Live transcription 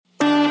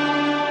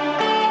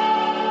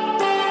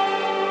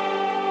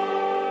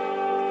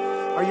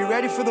Are you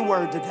ready for the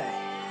word today?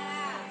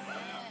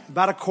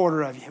 About a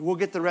quarter of you. We'll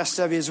get the rest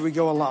of you as we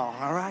go along,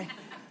 all right?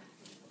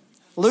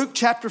 Luke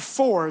chapter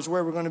 4 is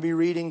where we're going to be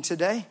reading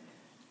today.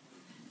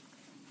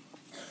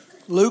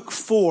 Luke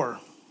 4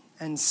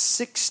 and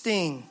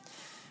 16.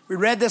 We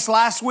read this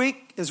last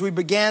week as we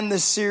began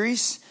this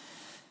series.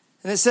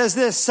 And it says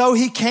this, so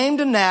he came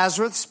to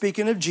Nazareth,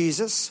 speaking of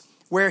Jesus,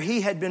 where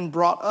he had been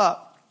brought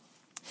up.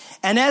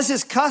 And as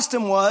his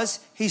custom was,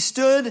 he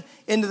went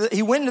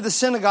into the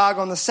synagogue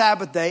on the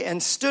Sabbath day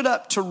and stood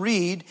up to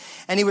read.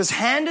 And he was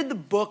handed the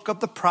book of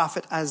the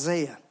prophet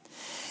Isaiah.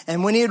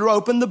 And when he had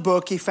opened the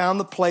book, he found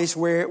the place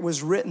where it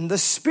was written, the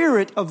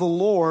Spirit of the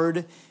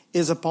Lord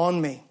is upon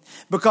me,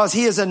 because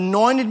he has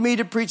anointed me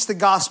to preach the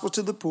gospel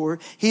to the poor.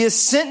 He has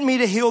sent me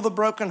to heal the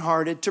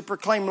brokenhearted, to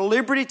proclaim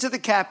liberty to the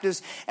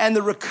captives and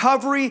the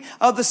recovery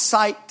of the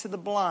sight to the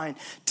blind,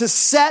 to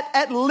set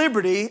at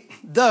liberty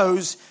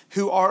those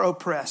who are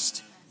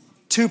oppressed,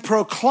 to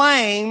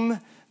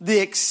proclaim the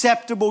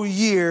acceptable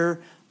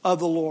year of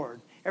the Lord.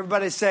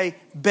 Everybody say,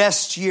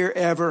 best year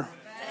ever.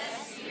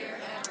 Best year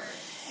ever.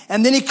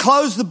 And then he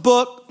closed the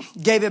book,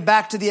 gave it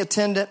back to the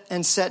attendant,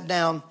 and sat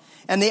down.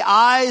 And the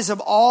eyes of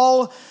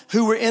all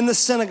who were in the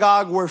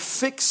synagogue were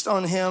fixed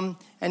on him.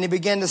 And he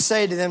began to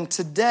say to them,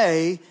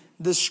 today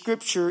the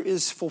scripture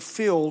is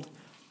fulfilled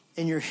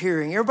in your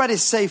hearing. Everybody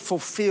say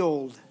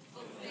fulfilled.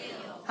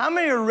 Fulfilled. How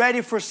many are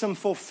ready for some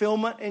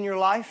fulfillment in your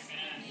life?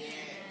 Yes.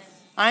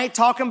 I ain't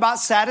talking about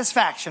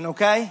satisfaction,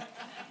 okay?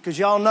 Because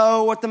y'all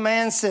know what the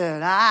man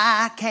said.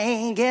 I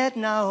can't get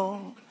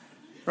no.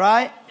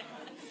 Right?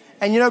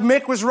 And you know,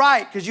 Mick was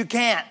right, because you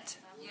can't.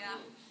 Yeah.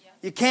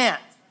 You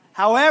can't.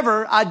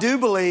 However, I do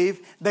believe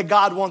that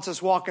God wants us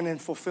walking in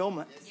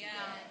fulfillment. Yeah.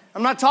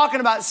 I'm not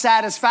talking about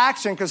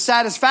satisfaction, because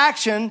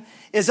satisfaction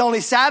is only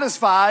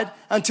satisfied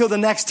until the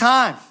next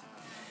time.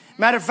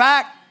 Matter of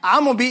fact,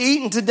 I'm going to be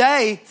eating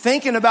today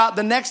thinking about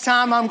the next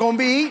time I'm going to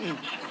be eating.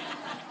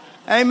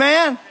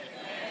 Amen?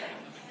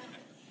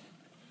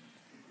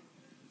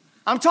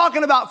 I'm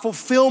talking about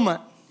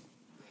fulfillment,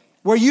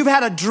 where you've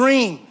had a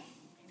dream,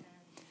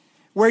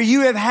 where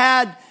you have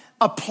had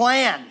a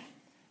plan,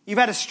 you've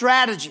had a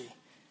strategy,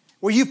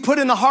 where you've put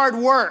in the hard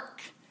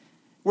work,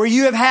 where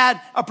you have had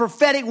a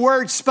prophetic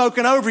word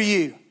spoken over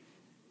you.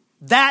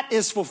 That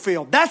is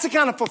fulfilled. That's the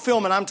kind of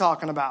fulfillment I'm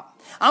talking about.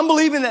 I'm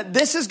believing that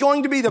this is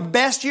going to be the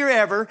best year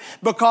ever,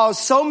 because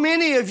so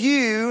many of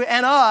you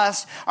and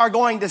us are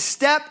going to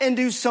step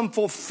into some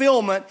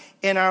fulfillment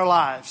in our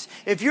lives.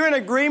 If you're in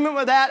agreement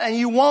with that and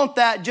you want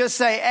that, just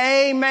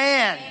say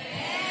amen.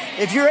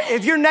 Amen.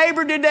 If your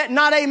neighbor did that,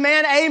 not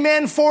amen,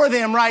 amen for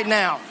them right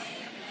now.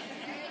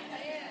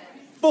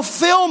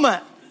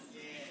 Fulfillment.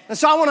 And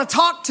so I want to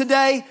talk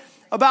today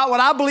about what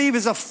I believe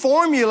is a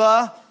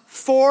formula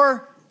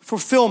for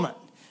fulfillment.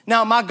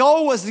 Now, my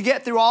goal was to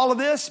get through all of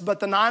this, but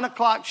the 9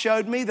 o'clock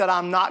showed me that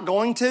I'm not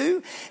going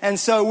to. And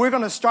so we're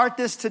going to start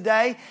this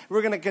today.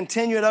 We're going to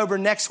continue it over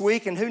next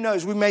week. And who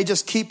knows, we may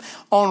just keep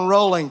on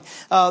rolling.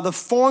 The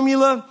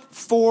formula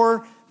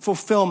for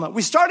fulfillment.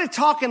 We started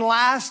talking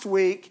last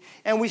week,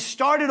 and we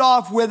started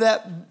off with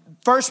that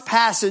first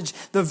passage,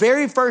 the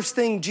very first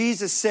thing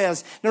Jesus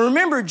says. Now,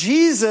 remember,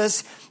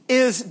 Jesus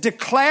is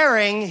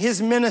declaring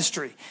his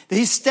ministry.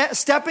 He's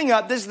stepping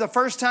up. This is the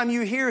first time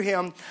you hear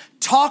him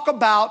talk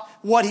about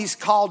what he's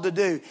called to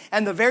do.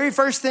 And the very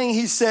first thing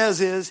he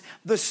says is,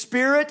 the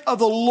Spirit of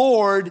the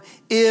Lord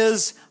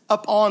is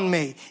upon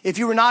me. If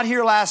you were not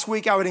here last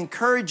week, I would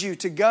encourage you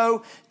to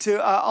go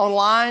to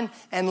online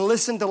and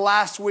listen to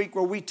last week,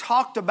 where we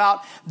talked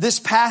about this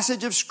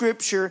passage of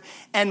Scripture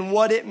and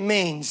what it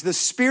means. The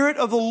Spirit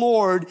of the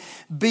Lord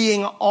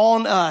being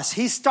on us.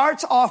 He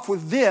starts off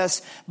with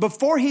this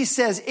before he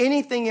says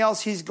anything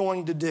else he's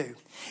going to do.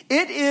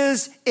 It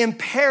is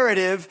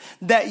imperative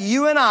that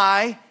you and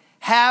I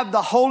have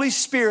the Holy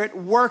Spirit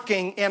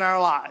working in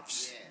our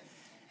lives.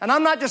 And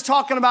I'm not just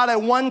talking about a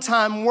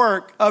one-time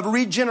work of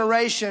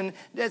regeneration,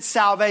 that's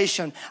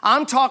salvation.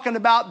 I'm talking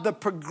about the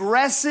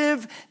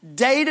progressive,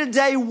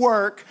 day-to-day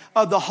work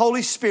of the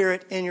Holy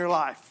Spirit in your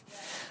life.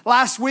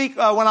 Last week,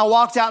 when I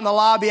walked out in the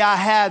lobby, I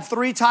had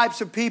 3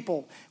 types of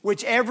people,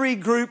 which every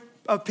group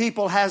of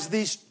people has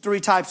these 3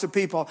 types of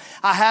people.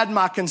 I had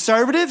my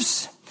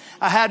conservatives,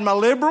 I had my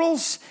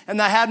liberals,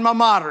 and I had my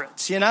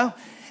moderates, you know.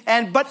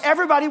 But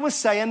everybody was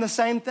saying the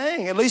same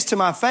thing, at least to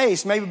my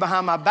face. Maybe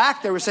behind my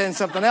back they were saying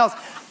something else.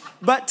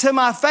 But to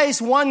my face,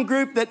 one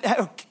group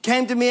that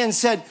came to me and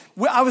said,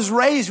 I was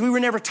raised, we were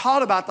never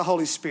taught about the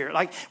Holy Spirit.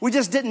 Like, we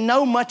just didn't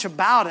know much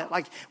about it.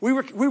 Like, we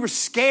were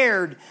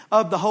scared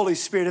of the Holy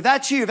Spirit. If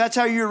that's you, if that's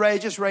how you were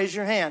raised, just raise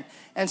your hand.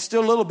 And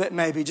still a little bit,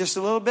 maybe. Just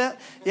a little bit.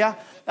 Yeah.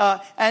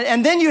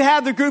 And then you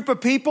have the group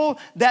of people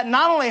that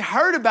not only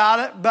heard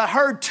about it, but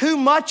heard too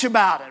much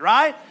about it,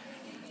 right?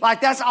 Like,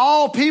 that's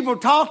all people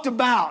talked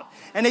about.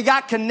 And they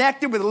got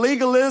connected with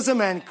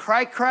legalism and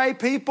cray-cray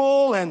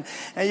people. And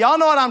y'all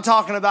know what I'm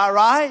talking about,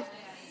 right?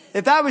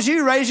 If that was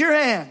you, raise your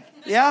hand.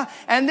 Yeah.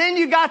 And then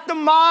you got the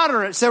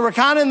moderates that were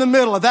kind of in the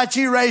middle. If that's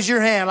you, raise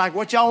your hand. Like,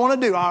 what y'all want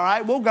to do? All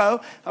right, we'll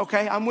go.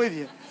 Okay, I'm with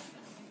you.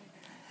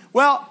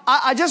 Well,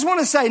 I just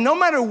want to say, no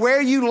matter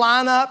where you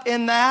line up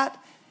in that,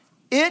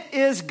 it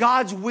is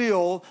God's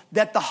will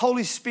that the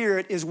Holy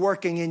Spirit is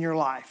working in your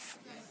life.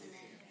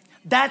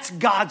 That's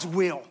God's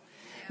will.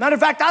 Matter of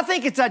fact, I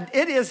think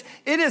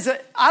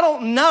I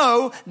don't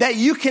know that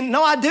you can,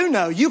 no, I do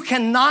know. You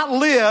cannot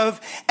live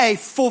a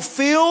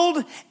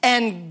fulfilled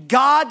and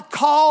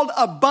God-called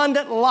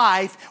abundant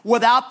life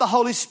without the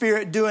Holy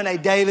Spirit doing a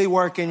daily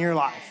work in your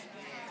life.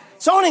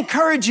 So I want to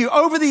encourage you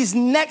over these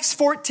next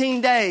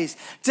 14 days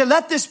to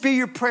let this be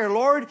your prayer.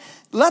 Lord,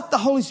 let the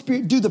Holy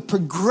Spirit do the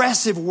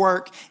progressive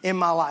work in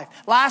my life.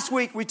 Last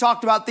week, we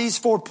talked about these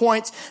 4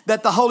 points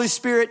that the Holy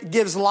Spirit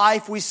gives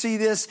life. We see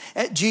this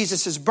at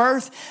Jesus'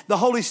 birth. The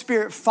Holy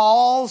Spirit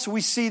falls.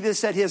 We see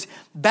this at his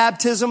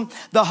baptism.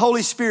 The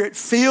Holy Spirit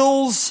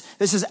fills.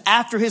 This is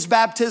after his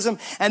baptism.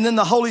 And then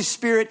the Holy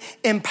Spirit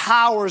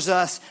empowers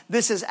us.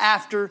 This is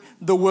after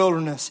the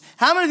wilderness.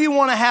 How many of you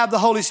want to have the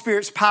Holy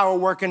Spirit's power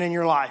working in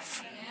your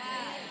life?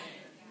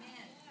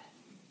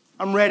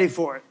 I'm ready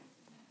for it.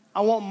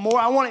 I want more.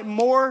 I want it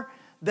more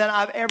than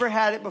I've ever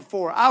had it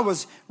before. I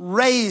was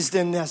raised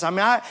in this. I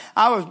mean,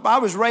 I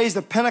was raised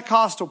a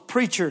Pentecostal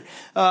preacher,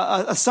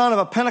 a son of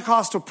a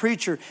Pentecostal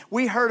preacher.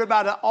 We heard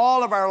about it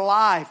all of our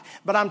life.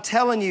 But I'm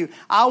telling you,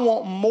 I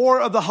want more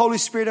of the Holy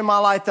Spirit in my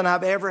life than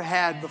I've ever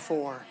had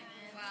before.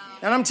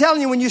 And I'm telling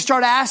you, when you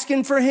start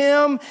asking for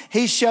him,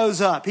 he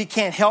shows up. He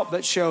can't help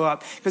but show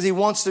up because he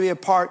wants to be a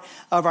part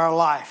of our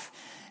life.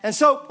 And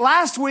so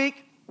last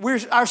week,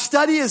 our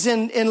study is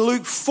in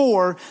Luke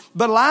 4,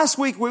 but last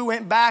week we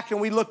went back and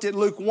we looked at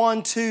Luke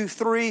 1, 2,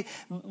 3.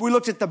 We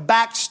looked at the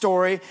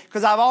backstory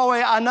because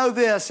I know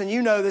this and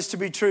you know this to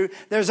be true.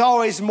 There's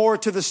always more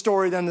to the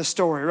story than the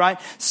story, right?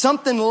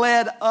 Something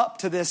led up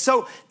to this.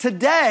 So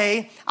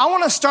today I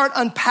want to start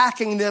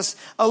unpacking this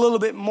a little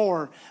bit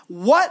more.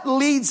 What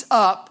leads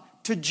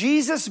up to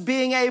Jesus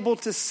being able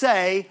to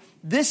say,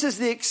 this is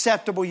the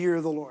acceptable year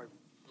of the Lord?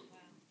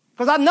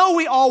 Because I know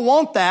we all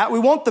want that. We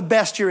want the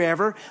best year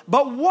ever.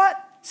 But what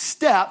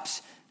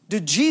steps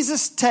does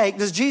Jesus take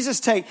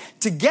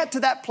to get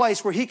to that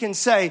place where he can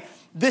say,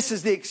 this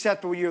is the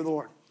acceptable year of the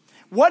Lord?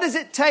 What does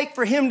it take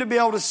for him to be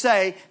able to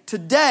say,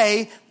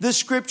 today, this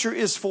scripture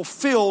is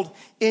fulfilled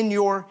in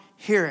your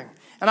hearing?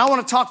 And I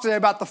want to talk today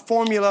about the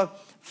formula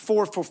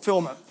for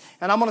fulfillment.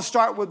 And I'm going to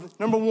start with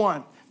number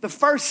 1. The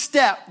first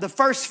step, the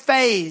first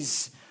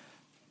phase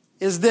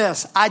is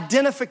this,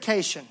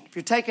 identification. If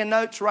you're taking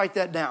notes, write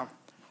that down.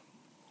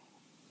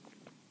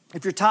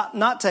 If you're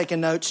not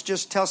taking notes,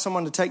 just tell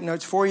someone to take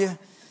notes for you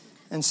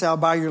and say, I'll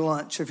buy your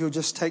lunch if you'll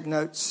just take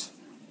notes.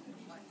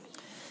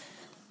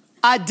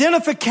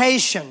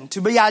 Identification,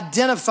 to be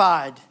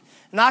identified.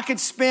 And I could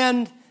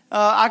spend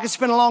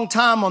a long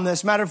time on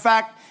this. Matter of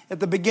fact, at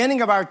the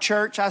beginning of our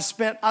church, I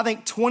spent,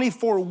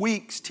 24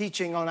 weeks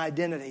teaching on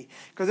identity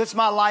because it's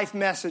my life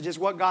message. It's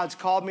what God's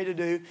called me to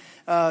do.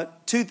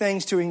 2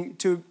 things,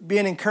 to be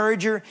an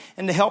encourager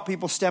and to help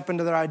people step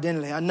into their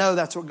identity. I know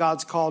that's what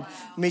God's called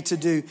me to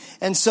do.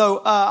 And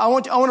so I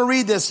want to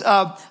read this.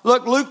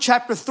 Look, Luke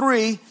chapter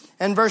 3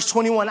 and verse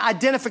 21,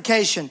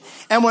 identification.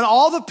 And when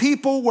all the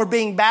people were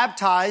being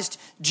baptized,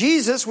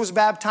 Jesus was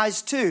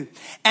baptized too.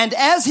 And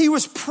as he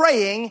was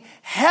praying,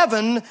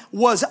 heaven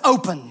was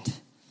opened.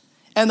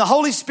 And the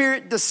Holy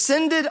Spirit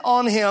descended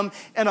on him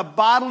in a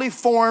bodily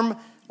form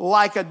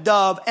like a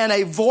dove. And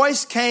a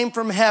voice came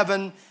from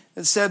heaven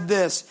that said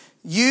this,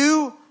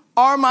 you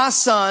are my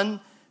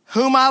son,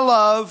 whom I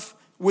love.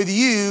 With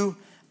you,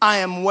 I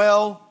am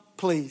well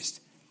pleased.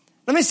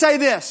 Let me say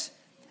this.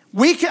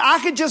 I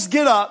could just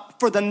get up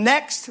for the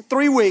next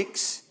 3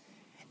 weeks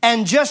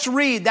and just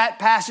read that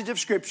passage of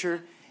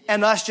scripture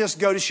and us just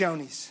go to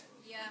Shoney's.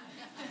 Yeah.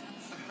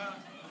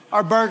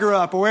 Or Burger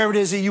Up or wherever it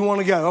is that you want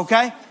to go,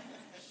 okay?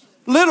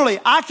 Literally,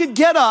 I could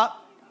get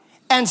up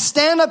and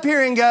stand up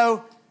here and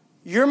go,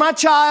 you're my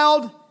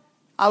child.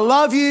 I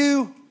love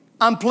you.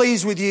 I'm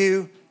pleased with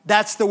you.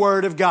 That's the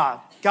word of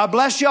God. God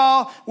bless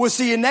y'all. We'll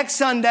see you next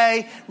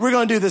Sunday. We're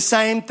going to do the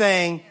same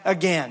thing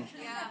again.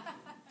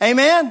 Yeah.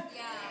 Amen?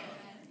 Yeah.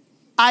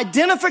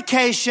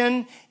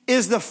 Identification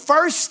is the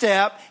first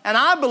step, and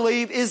I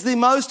believe is the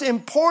most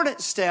important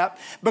step,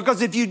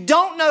 because if you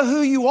don't know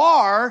who you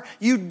are,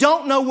 you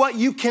don't know what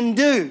you can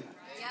do.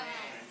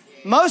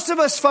 Most of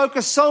us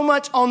focus so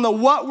much on the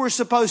what we're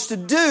supposed to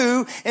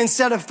do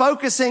instead of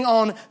focusing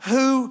on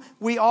who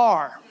we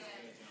are.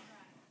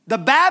 The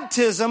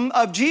baptism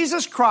of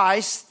Jesus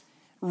Christ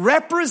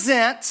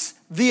represents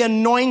the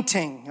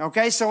anointing.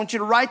 Okay, so I want you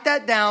to write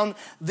that down,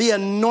 the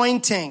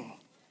anointing.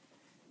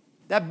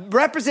 That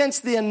represents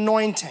the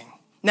anointing.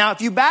 Now,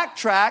 if you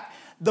backtrack,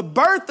 the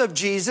birth of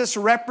Jesus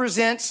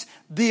represents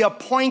the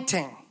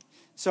appointing.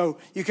 So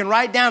you can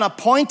write down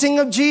appointing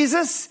of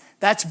Jesus.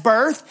 That's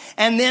birth.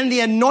 And then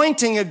the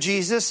anointing of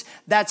Jesus,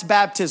 that's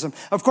baptism.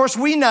 Of course,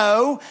 we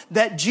know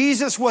that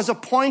Jesus was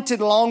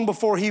appointed long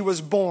before he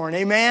was born.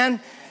 Amen?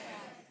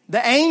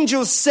 the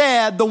angel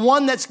said the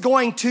one that's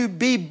going to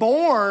be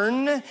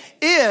born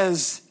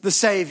is the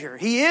Savior.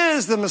 He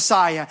is the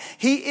Messiah.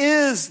 He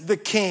is the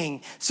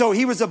King. So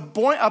he was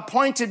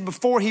appointed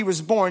before he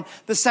was born.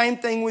 The same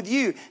thing with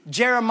you.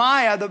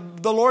 Jeremiah,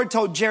 the Lord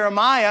told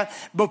Jeremiah,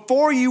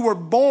 before you were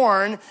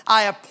born,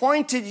 I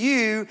appointed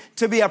you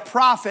to be a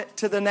prophet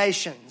to the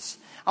nations.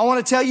 I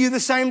want to tell you the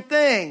same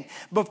thing.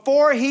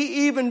 Before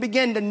he even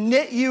began to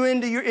knit you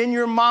in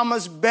your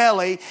mama's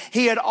belly,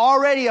 he had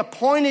already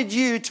appointed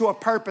you to a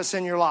purpose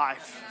in your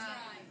life.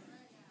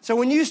 So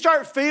when you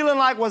start feeling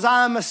like, was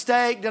I a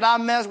mistake? Did I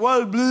mess?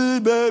 Well,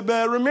 blah, blah,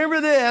 blah. Remember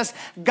this.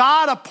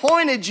 God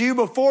appointed you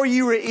before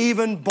you were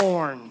even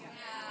born.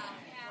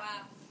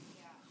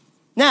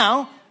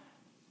 Now,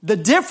 the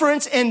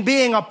difference in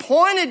being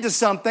appointed to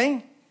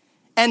something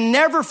and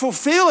never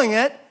fulfilling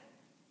it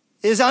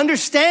is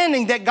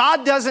understanding that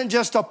God doesn't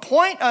just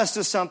appoint us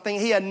to something,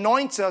 he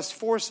anoints us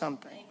for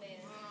something.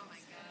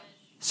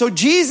 So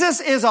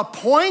Jesus is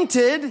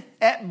appointed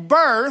at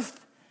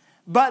birth,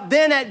 but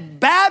then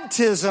at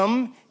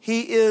baptism,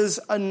 he is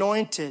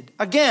anointed.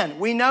 Again,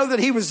 we know that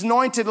he was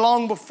anointed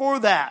long before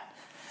that.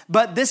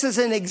 But this is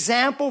an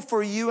example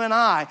for you and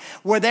I,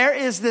 where there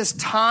is this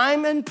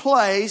time and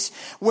place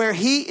where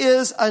he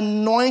is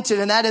anointed,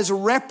 and that is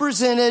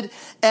represented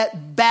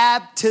at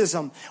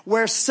baptism,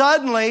 where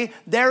suddenly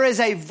there is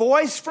a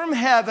voice from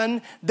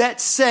heaven that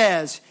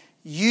says,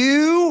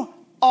 you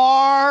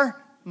are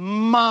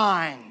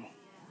mine.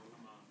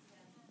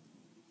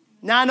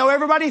 Now, I know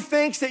everybody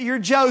thinks that you're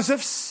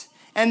Joseph's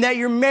and that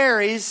you're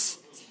Mary's,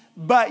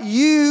 but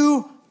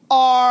you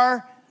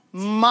are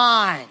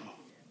mine.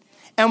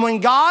 And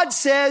when God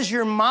says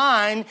you're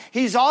mine,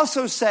 he's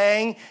also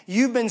saying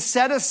you've been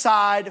set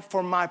aside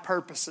for my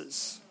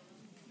purposes.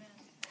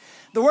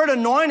 The word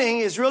anointing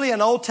is really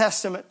an Old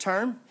Testament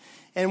term.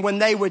 And when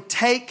they would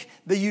take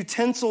the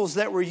utensils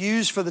that were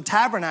used for the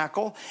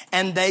tabernacle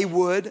and they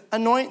would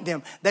anoint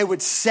them, they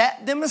would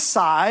set them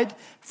aside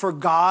for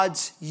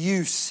God's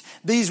use.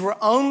 These were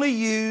only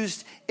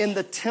used in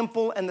the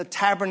temple and the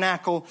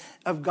tabernacle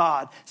of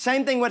God.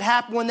 Same thing would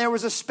happen when there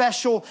was a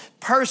special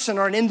person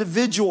or an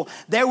individual.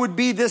 There would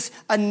be this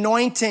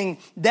anointing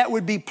that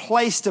would be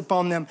placed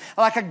upon them.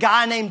 Like a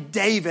guy named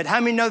David. How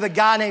many know the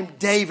guy named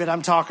David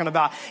I'm talking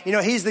about? You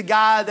know, he's the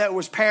guy that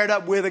was paired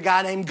up with a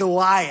guy named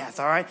Goliath,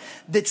 all right?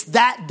 That's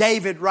that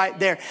David right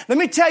there. Let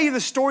me tell you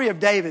the story of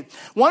David.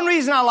 One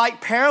reason I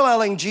like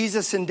paralleling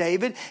Jesus and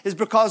David is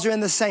because they're in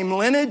the same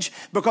lineage,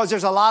 because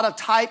there's a lot of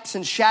types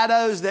and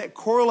shadows that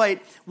correlate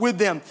with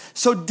them.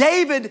 So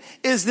David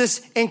is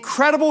this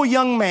incredible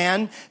young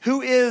man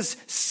who is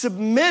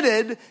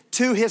submitted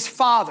to his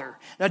father.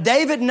 Now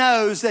David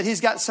knows that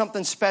he's got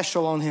something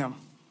special on him.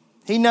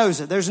 He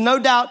knows it. There's no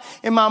doubt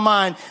in my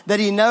mind that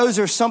he knows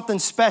there's something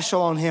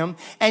special on him.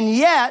 And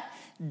yet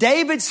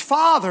David's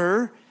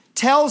father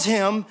tells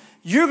him,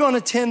 you're going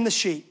to tend the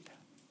sheep.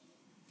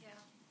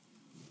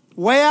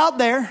 Way out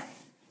there,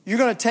 you're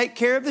going to take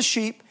care of the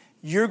sheep.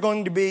 You're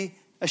going to be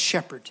a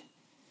shepherd.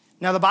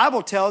 Now, the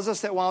Bible tells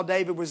us that while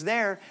David was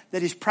there,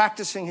 that he's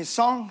practicing his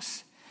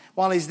songs.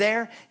 While he's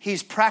there,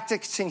 he's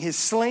practicing his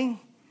sling.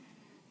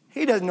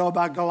 He doesn't know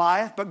about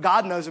Goliath, but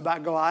God knows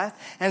about Goliath.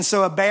 And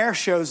so a bear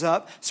shows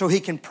up so he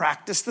can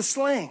practice the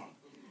sling.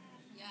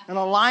 And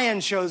a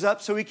lion shows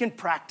up so he can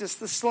practice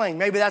the sling.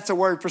 Maybe that's a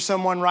word for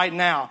someone right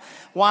now.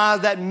 Why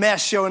is that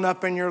mess showing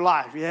up in your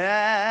life?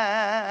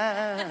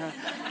 Yeah.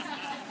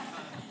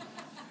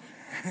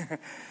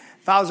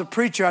 If I was a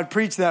preacher, I'd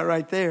preach that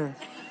right there.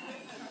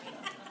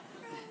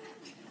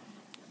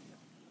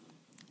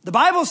 The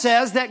Bible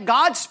says that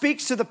God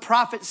speaks to the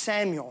prophet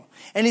Samuel.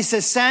 And he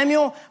says,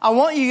 Samuel, I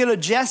want you to go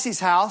to Jesse's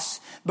house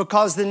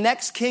because the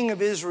next king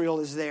of Israel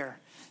is there.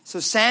 So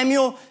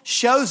Samuel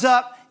shows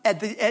up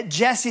at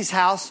Jesse's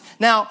house.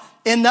 Now,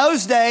 in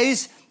those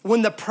days,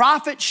 when the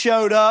prophet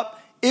showed up,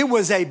 it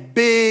was a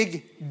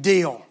big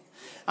deal.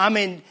 I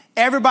mean,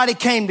 everybody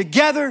came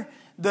together.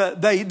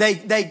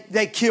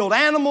 They killed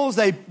animals.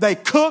 They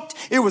cooked.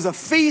 It was a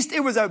feast.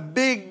 It was a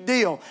big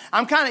deal.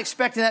 I'm kind of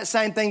expecting that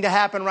same thing to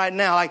happen right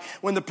now. Like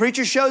when the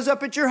preacher shows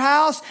up at your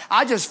house,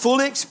 I just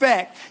fully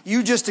expect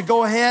you just to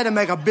go ahead and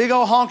make a big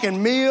old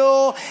honking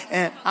meal.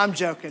 And I'm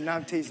joking.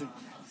 I'm teasing.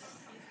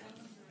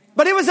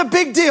 But it was a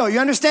big deal. You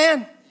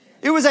understand?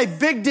 It was a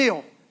big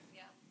deal.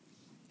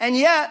 And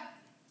yet,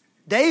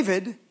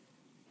 David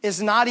is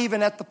not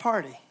even at the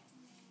party.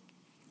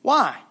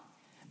 Why?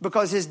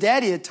 Because his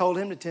daddy had told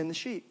him to tend the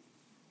sheep.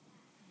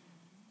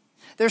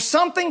 There's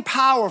something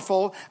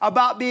powerful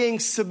about being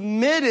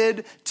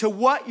submitted to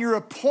what you're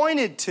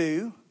appointed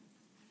to,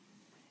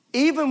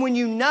 even when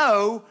you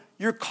know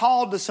you're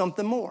called to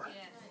something more.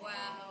 Wow.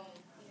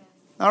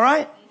 All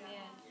right?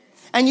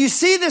 And you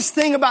see this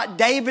thing about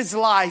David's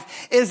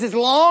life is as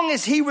long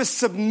as he was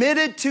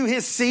submitted to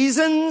his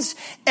seasons,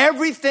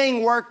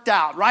 everything worked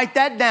out. Write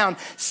that down.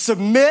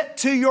 Submit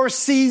to your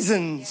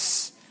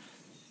seasons.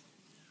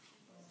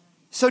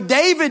 So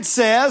David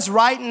says,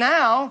 right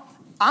now,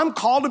 I'm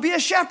called to be a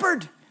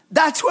shepherd.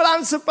 That's what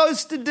I'm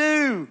supposed to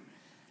do.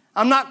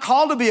 I'm not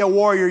called to be a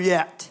warrior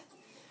yet.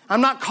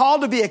 I'm not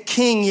called to be a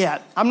king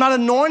yet. I'm not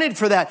anointed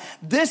for that.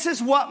 This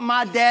is what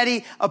my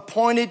daddy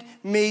appointed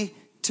me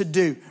to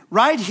do.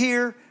 Right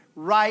here,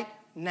 right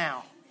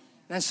now.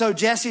 And so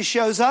Jesse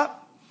shows up.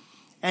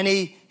 And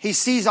he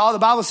sees the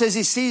Bible says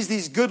he sees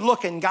these good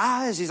looking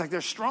guys. He's like,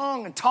 they're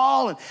strong and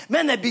tall and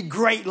man, they'd be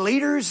great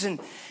leaders. And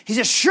he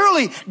says,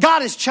 surely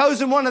God has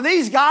chosen one of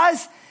these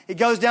guys. He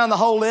goes down the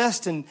whole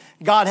list and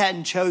God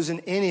hadn't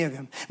chosen any of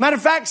them. Matter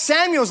of fact,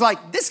 Samuel's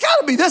like, this got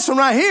to be this one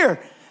right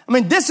here. I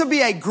mean, this would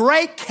be a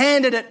great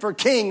candidate for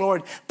king,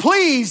 Lord.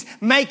 Please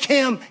make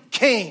him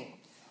king.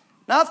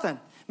 Nothing.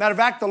 Matter of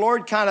fact, the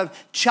Lord kind of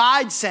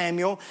chides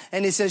Samuel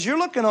and he says, you're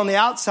looking on the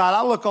outside.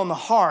 I look on the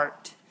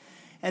heart.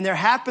 And there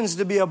happens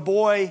to be a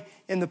boy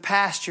in the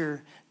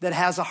pasture that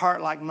has a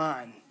heart like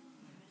mine.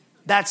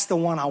 That's the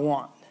one I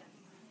want.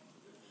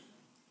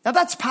 Now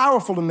that's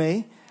powerful to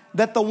me,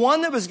 that the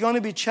one that was going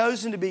to be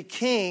chosen to be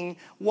king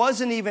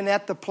wasn't even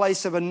at the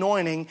place of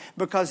anointing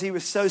because he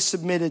was so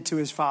submitted to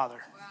his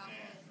father.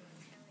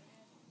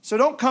 So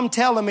don't come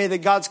telling me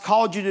that God's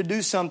called you to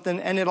do something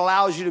and it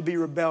allows you to be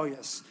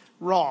rebellious.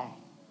 Wrong.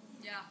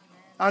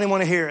 I don't even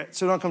want to hear it,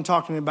 so don't come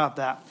talk to me about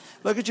that.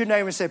 Look at your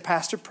neighbor and say,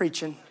 Pastor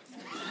preaching.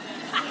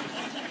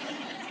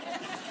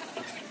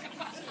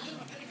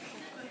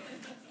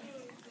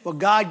 Well,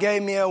 God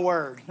gave me a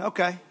word.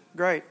 Okay,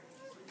 great.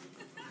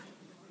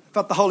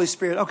 Felt the Holy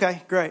Spirit.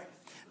 Okay, great.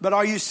 But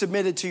are you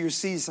submitted to your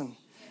season?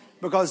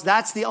 Because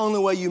that's the only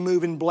way you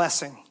move in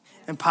blessing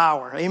and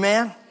power.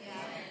 Amen?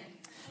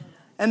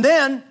 And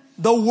then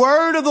the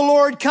word of the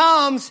Lord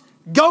comes,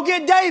 go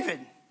get David.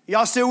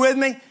 Y'all still with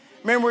me?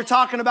 Remember, we're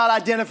talking about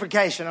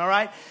identification, all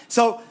right?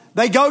 So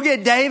they go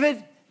get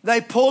David.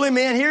 They pull him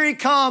in. Here he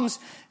comes.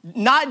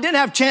 Didn't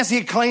have a chance to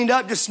get cleaned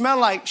up, just smelled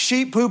like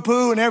sheep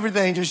poo-poo and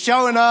everything, just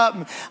showing up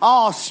and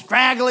all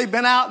scraggly,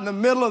 been out in the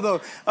middle of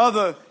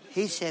the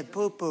he said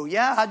poo-poo.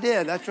 Yeah, I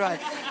did. That's right.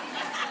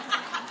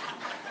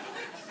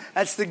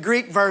 That's the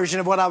Greek version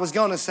of what I was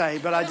going to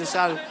say, but I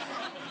decided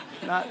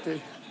not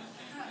to.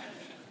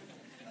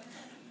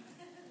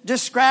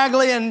 Just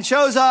scraggly and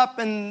shows up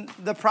and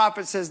the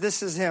prophet says,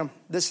 this is him.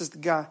 This is the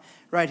guy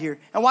right here.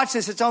 And watch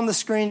this. It's on the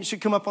screen. It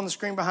should come up on the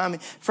screen behind me.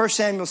 1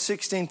 Samuel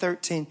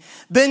 16:13.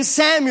 Then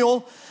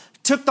Samuel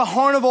took the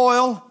horn of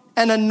oil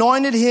and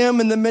anointed him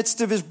in the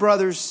midst of his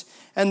brothers.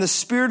 And the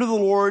Spirit of the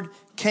Lord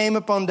came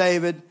upon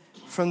David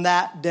from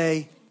that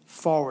day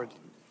forward.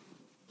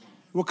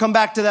 We'll come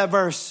back to that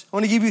verse. I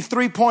want to give you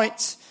 3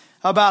 points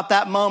about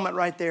that moment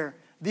right there.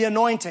 The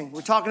anointing.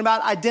 We're talking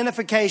about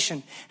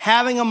identification.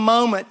 Having a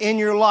moment in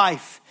your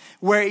life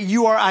where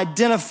you are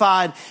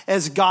identified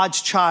as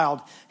God's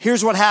child.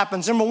 Here's what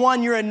happens. Number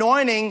one, your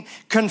anointing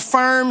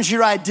confirms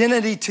your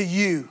identity to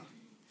you.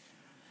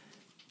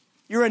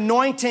 Your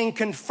anointing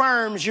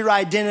confirms your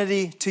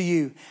identity to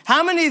you.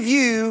 How many of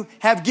you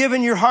have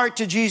given your heart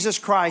to Jesus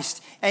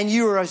Christ and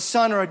you are a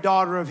son or a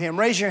daughter of him?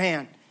 Raise your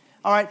hand.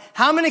 All right.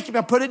 How many,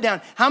 now put it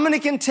down. How many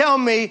can tell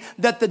me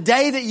that the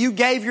day that you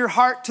gave your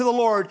heart to the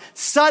Lord,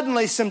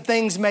 suddenly some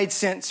things made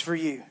sense for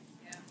you?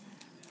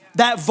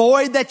 That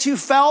void that you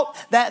felt,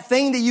 that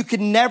thing that you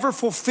could never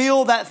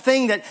fulfill, that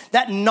thing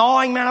that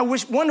gnawing, man,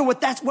 wonder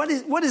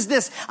what is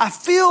this? I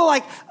feel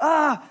like,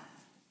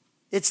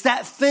 it's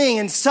that thing.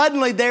 And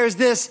suddenly there's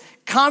this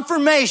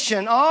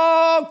confirmation.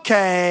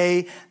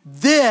 Okay,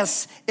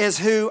 this is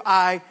who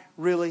I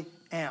really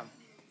am.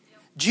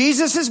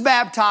 Jesus is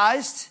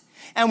baptized.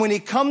 And when he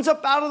comes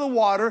up out of the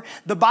water,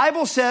 the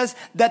Bible says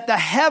that the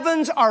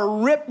heavens are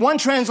ripped. One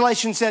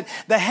translation said,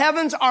 the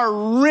heavens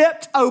are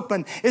ripped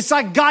open. It's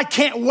like God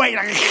can't wait.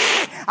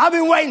 I've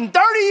been waiting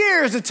 30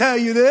 years to tell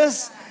you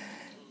this.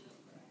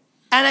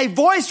 And a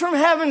voice from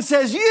heaven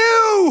says,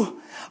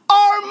 you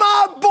are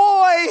my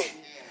boy.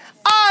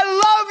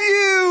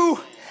 I love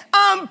you.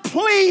 I'm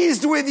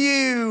pleased with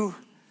you.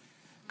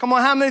 Come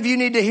on, how many of you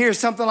need to hear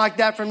something like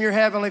that from your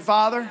Heavenly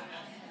Father?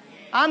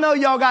 I know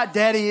y'all got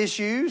daddy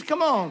issues.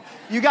 Come on.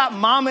 You got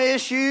mama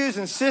issues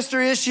and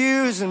sister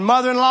issues and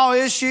mother-in-law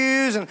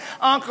issues and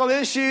uncle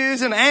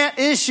issues and aunt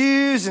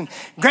issues and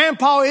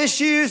grandpa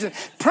issues and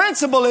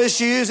principal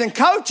issues and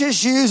coach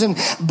issues and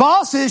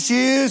boss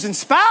issues and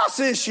spouse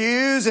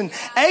issues and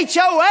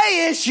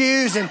HOA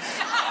issues and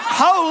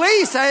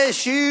police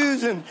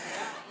issues. And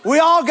we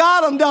all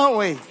got them, don't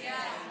we?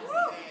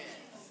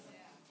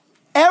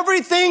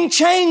 Everything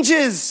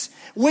changes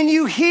when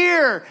you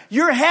hear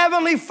your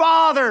Heavenly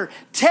Father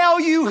tell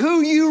you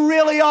who you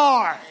really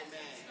are.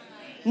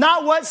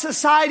 Not what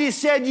society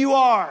said you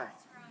are.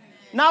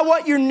 Not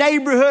what your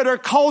neighborhood or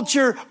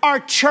culture or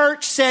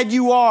church said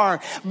you are.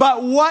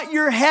 But what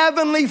your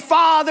Heavenly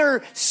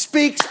Father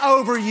speaks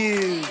over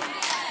you.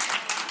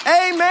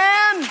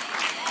 Amen.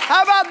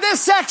 How about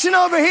this section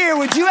over here?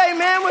 Would you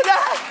amen with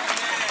that?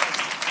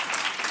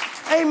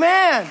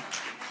 Amen.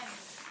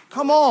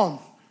 Come on.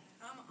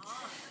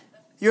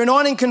 Your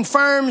anointing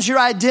confirms your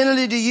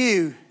identity to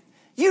you.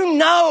 You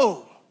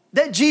know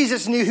that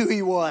Jesus knew who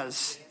he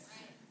was.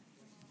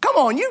 Come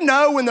on, you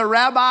know when the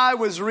rabbi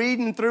was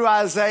reading through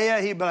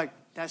Isaiah, he'd be like,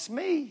 that's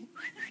me.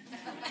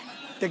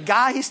 The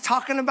guy he's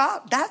talking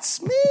about,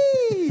 that's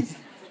me.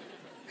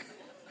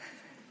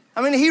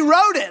 I mean, he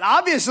wrote it.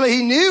 Obviously,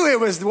 he knew it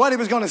was what he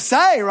was going to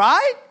say,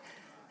 right?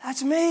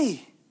 That's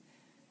me.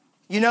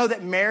 You know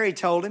that Mary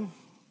told him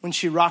when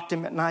she rocked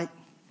him at night?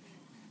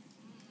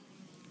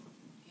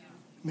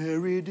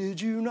 Mary,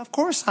 did you know? Of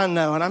course I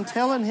know, and I'm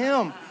telling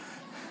him.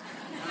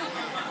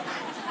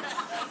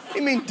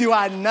 You mean, do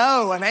I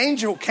know? An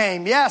angel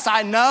came. Yes,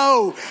 I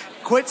know.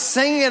 Quit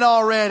singing it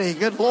already.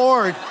 Good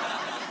Lord.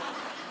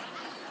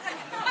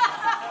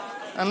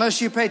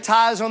 Unless you pay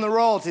tithes on the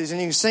royalties and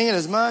you can sing it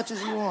as much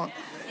as you want.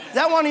 Is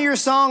that one of your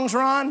songs,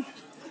 Ron?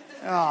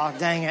 Oh,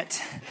 dang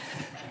it.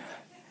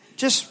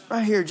 Just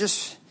right here, I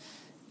just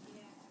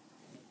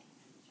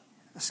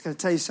got to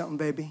tell you something,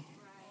 baby.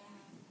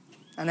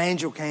 An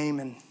angel came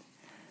and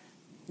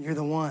you're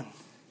the one.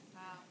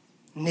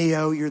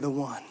 Neo, you're the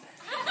one.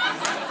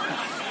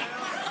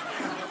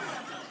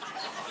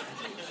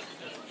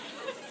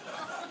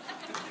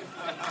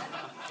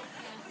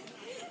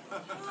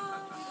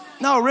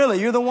 No, really,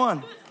 you're the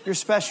one. You're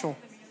special.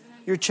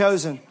 You're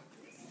chosen.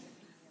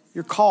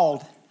 You're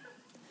called.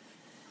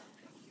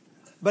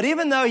 But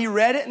even though he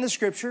read it in the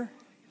scripture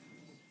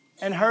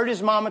and heard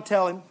his mama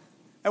tell him,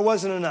 it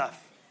wasn't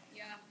enough.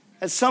 Yeah.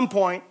 At some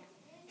point,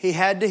 he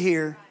had to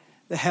hear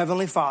the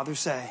Heavenly Father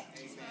say,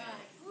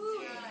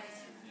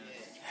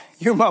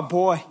 "You're my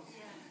boy.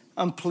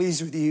 I'm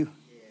pleased with you.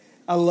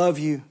 I love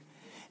you."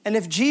 And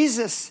if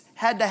Jesus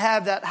had to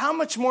have that, how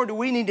much more do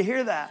we need to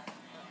hear that?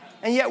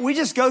 And yet we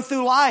just go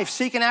through life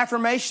seeking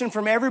affirmation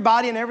from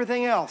everybody and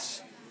everything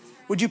else.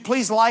 Would you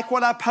please like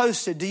what I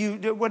posted? How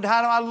do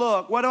I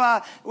look?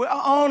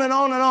 On and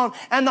on and on.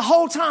 And the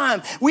whole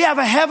time we have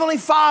a Heavenly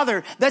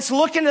Father that's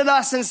looking at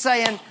us and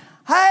saying,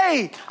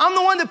 "Hey, I'm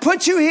the one that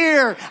put you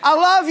here. I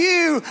love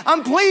you.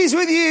 I'm pleased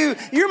with you.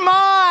 You're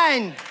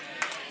mine."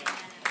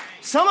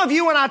 Some of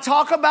you, when I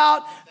talk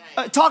about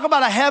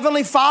a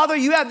Heavenly Father,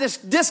 you have this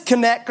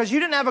disconnect because you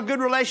didn't have a good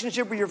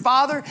relationship with your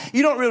father.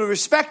 You don't really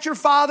respect your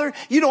father.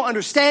 You don't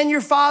understand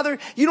your father.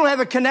 You don't have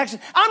a connection.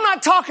 I'm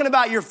not talking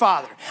about your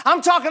father.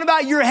 I'm talking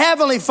about your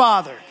Heavenly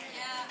Father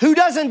who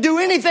doesn't do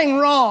anything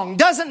wrong,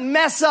 doesn't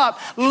mess up,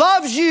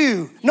 loves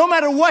you no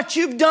matter what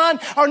you've done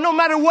or no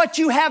matter what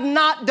you have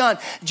not done.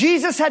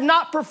 Jesus had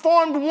not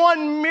performed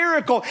one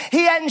miracle.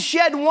 He hadn't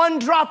shed one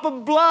drop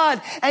of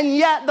blood. And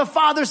yet the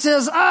Father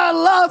says, "I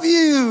love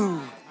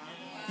you.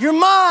 You're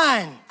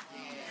mine.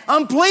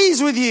 I'm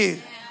pleased with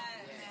you."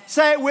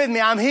 Say it with me.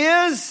 I'm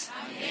His.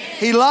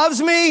 He loves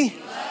me.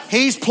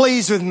 He's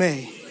pleased with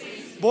me.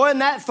 Boy, isn't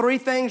that three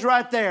things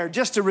right there?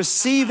 Just to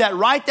receive that,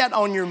 write that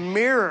on your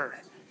mirror.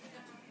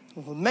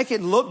 Make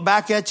it look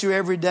back at you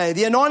every day.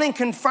 The anointing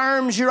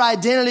confirms your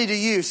identity to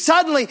you.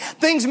 Suddenly,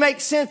 things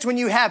make sense when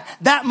you have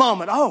that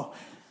moment. Oh,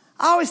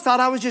 I always thought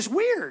I was just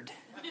weird.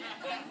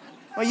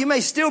 Well, you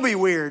may still be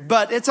weird,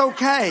 but it's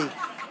okay.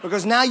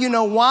 Because now you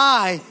know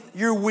why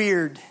you're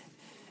weird.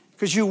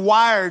 Because you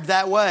wired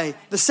that way.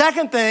 The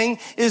second thing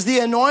is the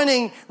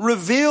anointing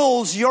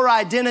reveals your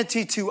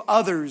identity to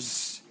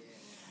others.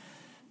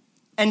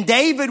 And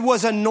David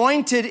was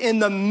anointed in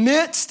the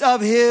midst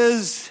of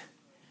his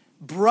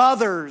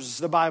brothers,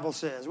 the Bible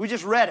says. We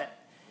just read it.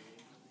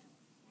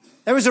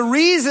 There was a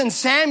reason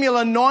Samuel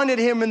anointed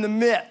him in the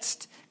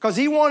midst. Because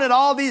he wanted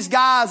all these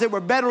guys that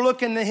were better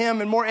looking than him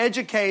and more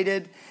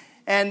educated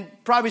and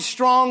probably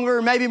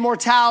stronger, maybe more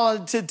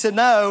talented to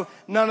know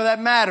none of that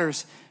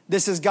matters.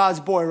 This is God's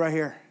boy right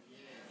here.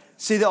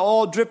 See the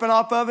oil dripping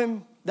off of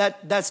him?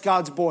 That's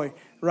God's boy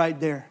right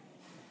there.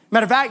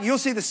 Matter of fact, you'll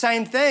see the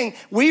same thing.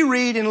 We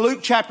read in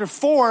Luke chapter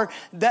 4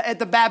 that at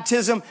the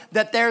baptism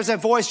that there's a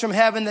voice from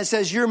heaven that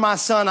says, "You're my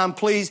son, I'm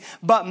pleased."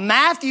 But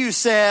Matthew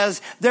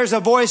says there's a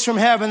voice from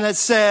heaven that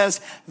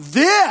says,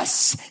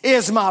 "This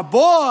is my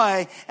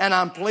boy and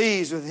I'm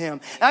pleased with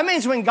him." That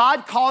means when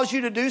God calls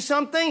you to do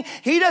something,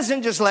 He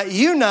doesn't just let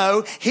you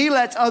know, He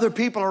lets other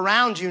people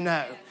around you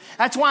know.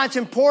 That's why it's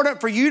important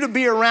for you to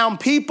be around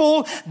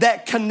people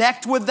that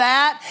connect with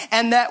that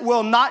and that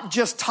will not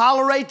just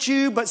tolerate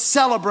you, but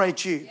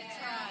celebrate you.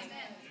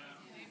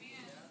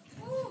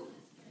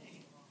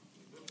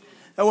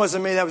 That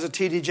wasn't me. That was a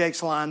T.D.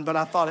 Jakes line, but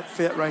I thought it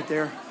fit right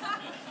there.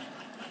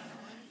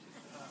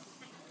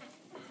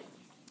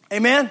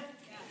 Amen?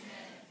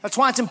 That's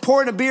why it's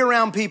important to be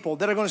around people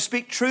that are going to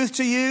speak truth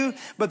to you,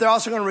 but they're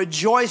also going to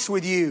rejoice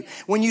with you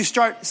when you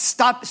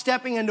stop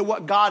stepping into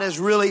what God has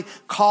really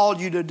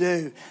called you to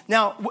do.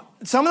 Now,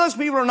 some of those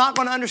people are not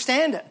going to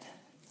understand it.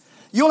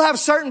 You'll have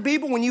certain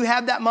people when you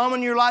have that moment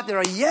in your life that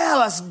are, "Yeah,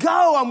 let's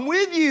go. I'm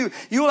with you."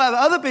 You'll have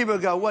other people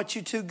who go, "What,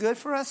 you too good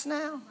for us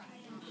now?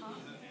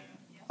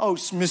 Oh,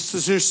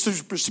 Mr.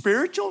 Super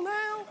Spiritual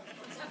now?"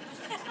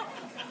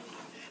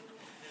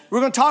 We're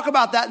going to talk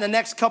about that in the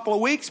next couple of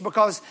weeks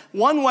because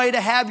one way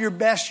to have your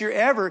best year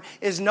ever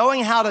is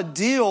knowing how to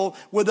deal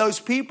with those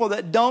people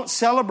that don't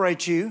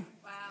celebrate you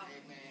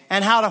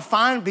and how to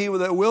find people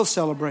that will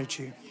celebrate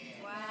you.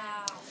 Wow.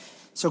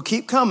 So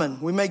keep coming.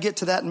 We may get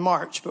to that in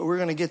March, but we're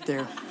going to get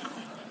there.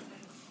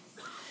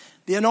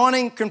 The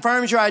anointing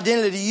confirms your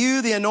identity to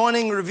you. The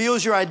anointing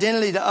reveals your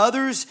identity to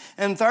others.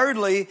 And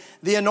thirdly,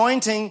 the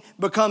anointing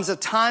becomes a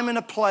time and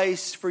a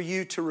place for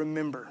you to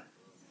remember.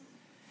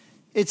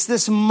 It's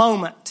this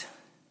moment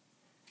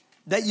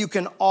that you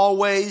can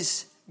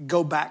always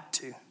go back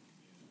to.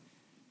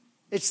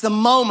 It's the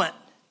moment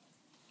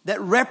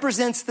that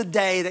represents the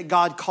day that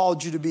God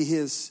called you to be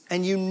His,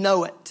 and you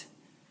know it.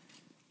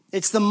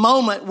 It's the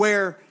moment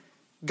where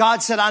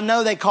God said, I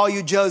know they call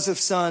you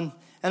Joseph's son,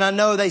 and I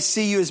know they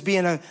see you as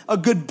being a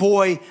good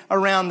boy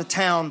around the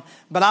town,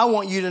 but I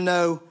want you to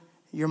know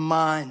you're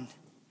mine.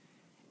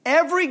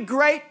 Every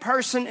great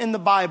person in the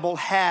Bible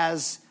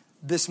has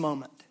this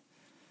moment.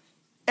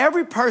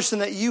 Every person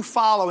that you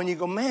follow and you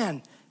go,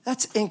 man,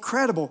 that's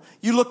incredible.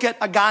 You look at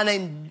a guy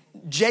named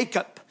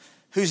Jacob,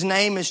 whose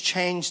name is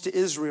changed to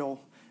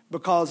Israel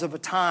because of a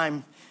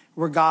time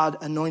where God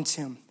anoints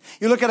him.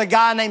 You look at a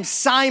guy named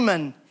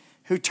Simon,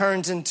 who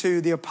turns into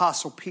the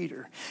Apostle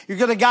Peter. You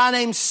get a guy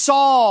named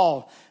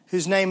Saul,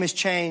 whose name is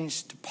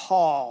changed to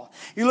Paul.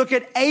 You look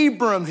at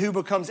Abram, who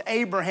becomes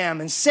Abraham,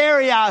 and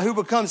Sarai, who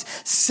becomes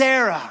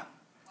Sarah.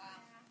 Wow.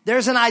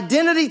 There's an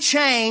identity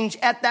change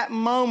at that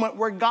moment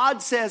where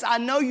God says, I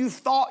know you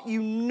thought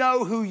you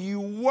know who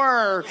you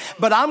were,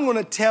 but I'm going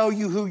to tell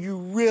you who you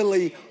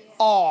really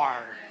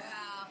are.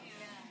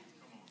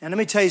 And let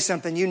me tell you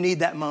something, you need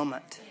that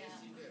moment.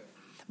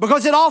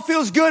 Because it all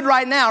feels good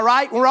right now,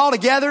 right? We're all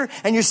together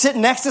and you're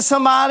sitting next to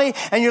somebody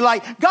and you're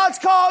like, God's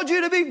called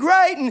you to be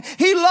great and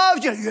He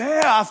loves you.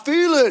 Yeah, I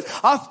feel it.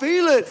 I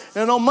feel it.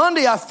 And on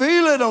Monday, I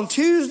feel it. On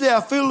Tuesday, I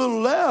feel a little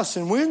less.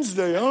 And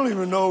Wednesday, I don't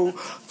even know.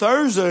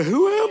 Thursday,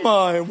 who am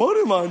I? And what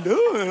am I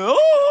doing?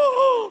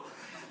 Oh.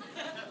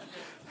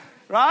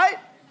 Right?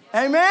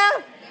 Amen?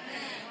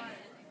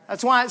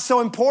 That's why it's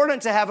so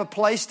important to have a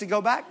place to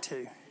go back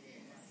to.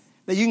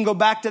 That you can go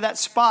back to that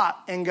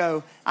spot and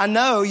go, I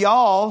know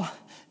y'all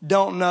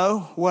don't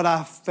know what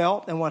I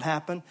felt and what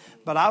happened,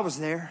 but I was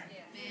there.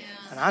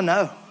 And I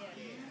know.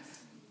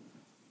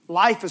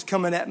 Life is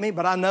coming at me,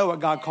 but I know what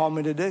God called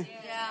me to do.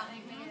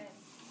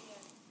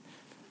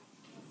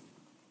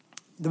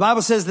 The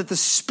Bible says that the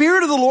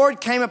Spirit of the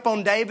Lord came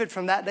upon David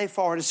from that day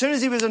forward. As soon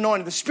as he was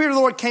anointed, the Spirit of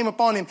the Lord came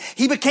upon him.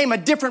 He became a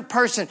different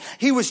person.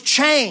 He was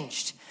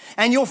changed.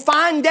 And you'll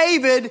find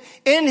David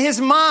in his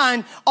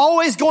mind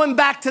always going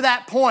back to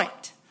that point.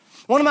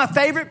 One of my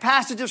favorite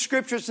passages of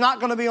Scripture, it's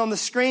not going to be on the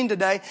screen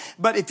today,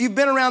 but if you've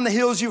been around the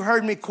hills, you've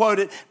heard me quote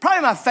it.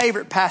 Probably my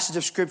favorite passage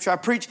of Scripture. I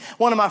preached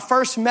one of my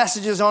first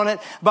messages on it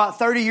about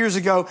 30 years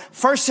ago,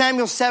 1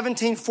 Samuel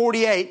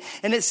 17:48.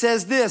 And it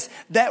says this,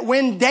 that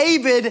when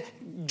David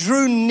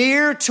drew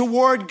near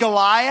toward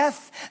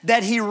Goliath,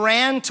 that he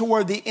ran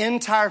toward the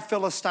entire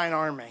Philistine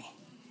army.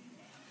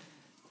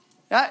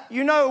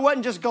 You know, it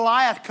wasn't just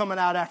Goliath coming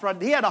out after.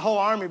 He had a whole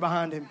army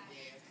behind him.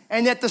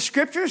 And yet the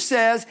Scripture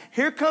says,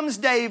 here comes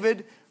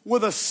David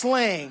with a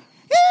sling.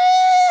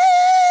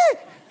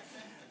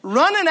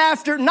 Running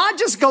after not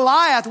just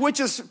Goliath, which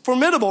is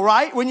formidable,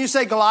 right? When you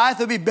say Goliath,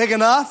 it'll be big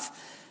enough.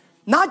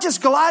 Not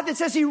just Goliath, it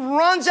says he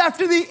runs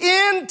after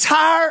the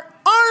entire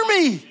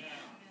army.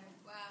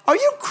 Are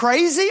you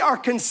crazy or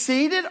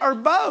conceited or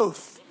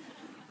both?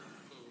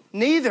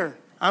 Neither.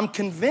 I'm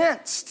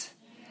convinced.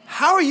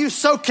 How are you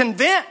so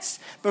convinced?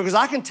 Because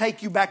I can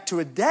take you back to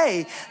a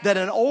day that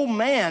an old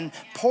man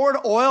poured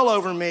oil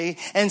over me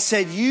and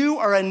said, you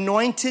are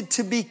anointed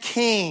to be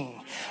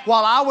king,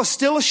 while I was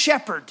still a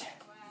shepherd.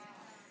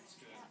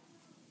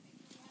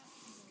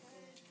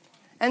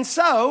 And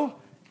so,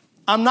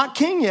 I'm not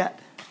king yet.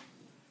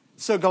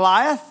 So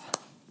Goliath,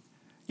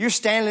 you're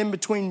standing in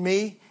between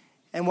me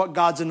and what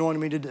God's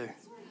anointed me to do.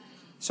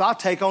 So I'll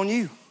take on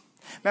you.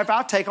 Matter of fact,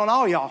 I'll take on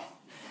all y'all.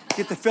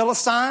 Get the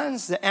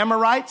Philistines, the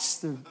Amorites,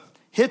 the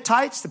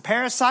Hittites, the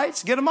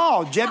Perizzites, get them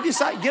all.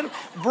 Jebusites, get them.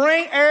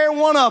 Bring every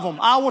one of them.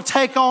 I will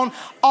take on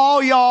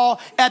all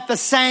y'all at the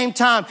same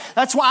time.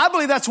 That's why I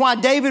believe that's why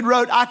David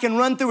wrote, I can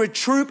run through a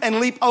troop and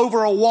leap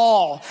over a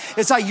wall.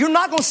 It's like, you're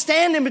not going to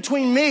stand in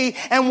between me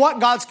and what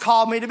God's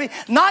called me to be.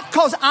 Not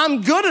because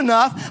I'm good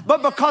enough,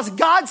 but because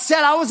God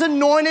said I was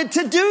anointed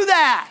to do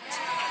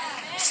that.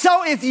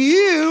 So if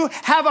you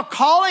have a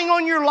calling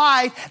on your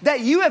life that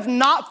you have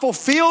not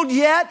fulfilled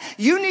yet,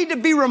 you need to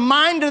be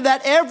reminded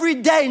that every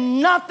day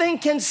nothing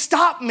can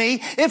stop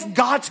me if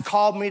God's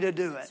called me to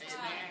do it.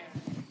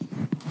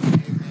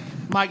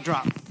 Mic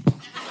drop.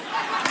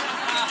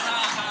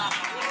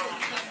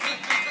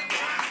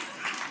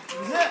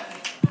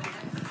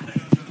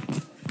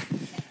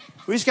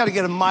 We just got to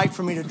get a mic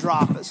for me to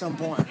drop at some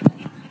point.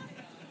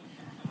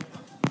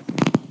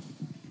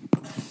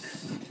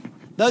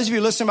 Those of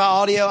you listening by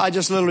audio, I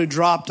just literally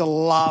dropped a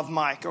lav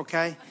mic,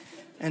 okay?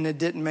 And it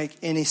didn't make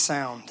any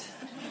sound.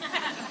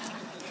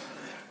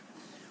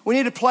 We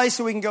need a place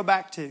that we can go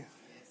back to.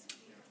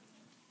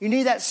 You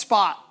need that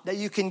spot that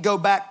you can go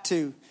back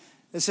to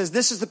that says,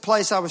 this is the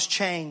place I was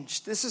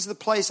changed. This is the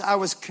place I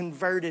was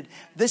converted.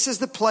 This is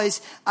the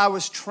place I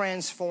was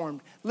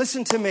transformed.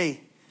 Listen to me.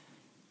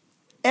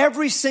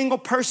 Every single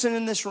person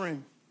in this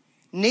room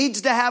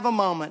needs to have a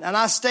moment. And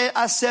I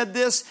said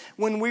this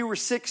when we were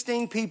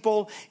 16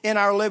 people in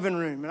our living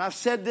room. And I've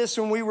said this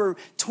when we were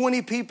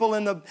 20 people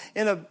in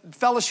a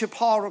fellowship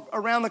hall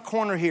around the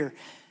corner here.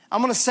 I'm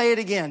going to say it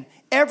again.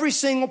 Every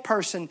single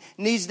person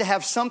needs to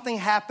have something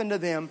happen to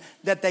them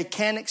that they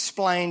can't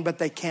explain, but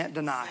they can't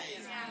deny.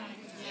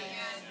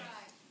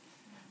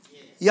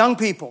 Young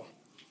people,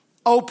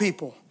 old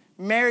people,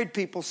 married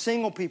people,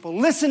 single people,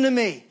 listen to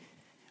me.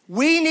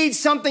 We need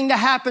something to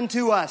happen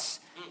to us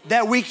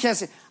that we can't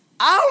say.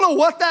 I don't know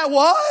what that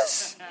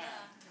was,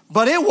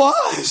 but it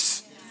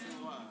was.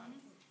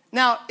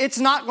 Now, it's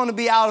not going to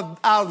be out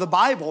of the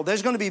Bible.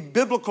 There's going to be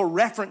biblical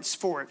reference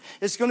for it.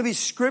 It's going to be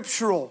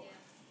scriptural.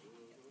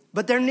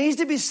 But there needs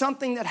to be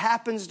something that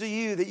happens to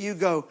you that you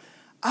go,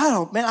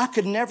 I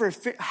could never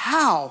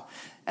how?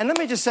 And let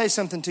me just say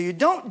something to you.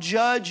 Don't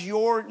judge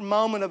your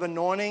moment of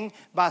anointing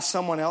by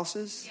someone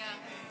else's.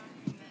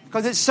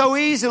 Because it's so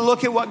easy to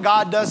look at what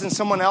God does in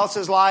someone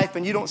else's life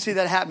and you don't see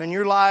that happen in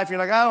your life. You're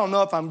like, I don't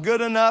know if I'm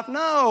good enough.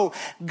 No,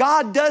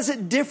 God does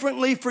it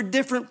differently for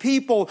different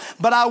people.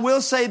 But I will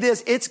say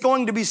this, it's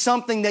going to be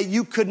something that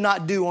you could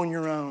not do on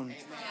your own.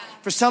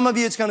 For some of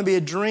you, it's going to be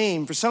a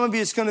dream. For some of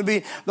you, it's going to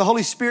be the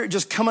Holy Spirit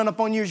just coming up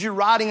on you as you're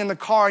riding in the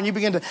car and you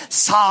begin to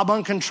sob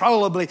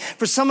uncontrollably.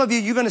 For some of you,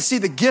 you're going to see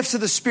the gifts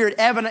of the Spirit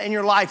evident in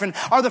your life and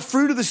are the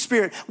fruit of the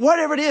Spirit.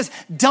 Whatever it is,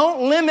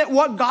 don't limit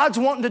what God's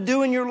wanting to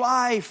do in your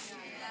life.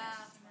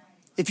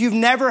 If you've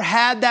never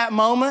had that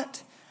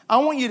moment, I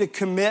want you to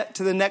commit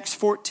to the next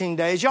 14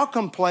 days. Y'all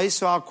come play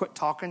so I'll quit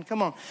talking.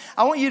 Come on.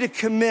 I want you to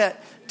commit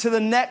to the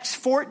next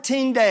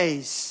 14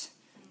 days.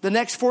 The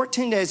next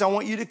 14 days, I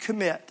want you to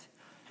commit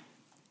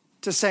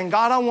to saying,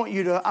 God, I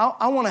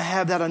want to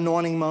have that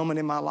anointing moment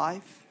in my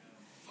life.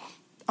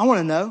 I want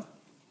to know.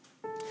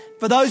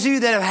 For those of you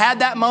that have had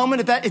that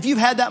moment, if you've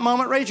had that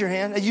moment, raise your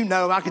hand. You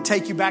know I could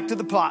take you back to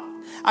the plot.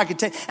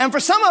 And for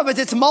some of us,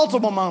 it's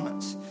multiple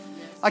moments.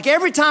 Like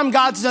every time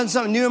God's done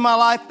something new in my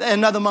life,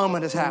 another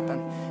moment has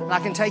happened. And I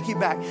can take you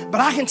back.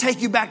 But I can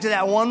take you back to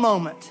that one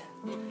moment.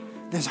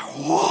 There's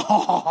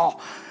whoa,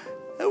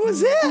 that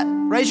was it.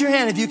 Raise your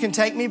hand if you can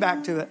take me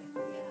back to it.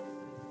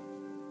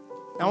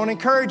 I want to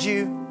encourage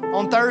you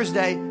on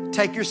Thursday,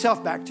 take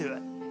yourself back to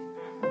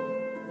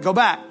it. Go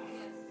back.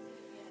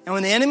 And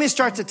when the enemy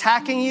starts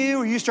attacking you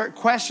or you start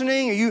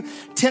questioning or you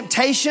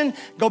temptation,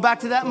 go back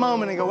to that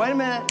moment and go, wait a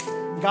minute.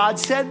 God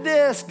said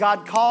this.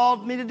 God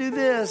called me to do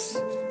this.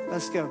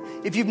 Let's go.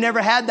 If you've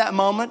never had that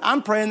moment,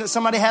 I'm praying that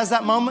somebody has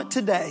that moment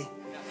today.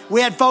 We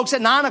had folks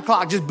at 9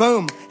 o'clock, just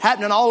boom,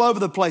 happening all over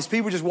the place.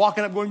 People just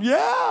walking up going, yeah,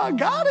 I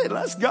got it.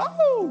 Let's go.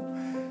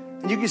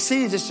 And you can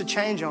see just a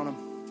change on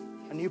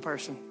them. A new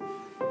person.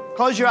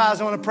 Close your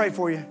eyes. I want to pray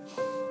for you.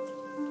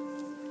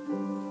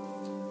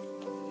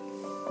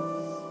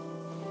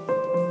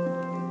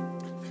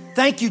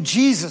 Thank you,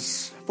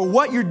 Jesus, for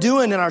what you're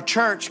doing in our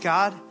church,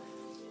 God.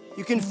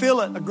 You can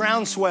feel it, a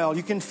groundswell.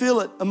 You can feel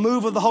it, a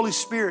move of the Holy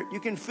Spirit. You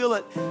can feel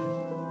it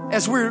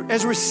as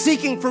we're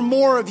seeking for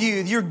more of you.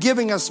 You're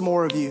giving us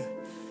more of you.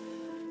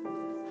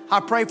 I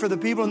pray for the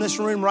people in this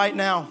room right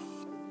now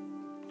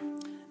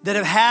that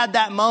have had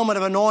that moment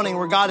of anointing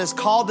where God has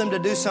called them to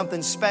do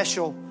something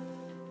special,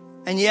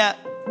 and yet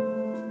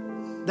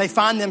they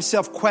find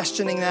themselves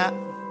questioning that.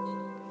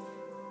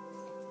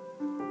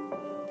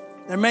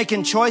 They're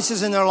making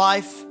choices in their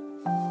life.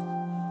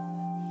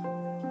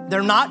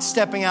 They're not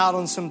stepping out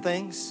on some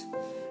things.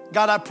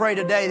 God, I pray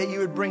today that you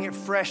would bring it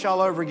fresh all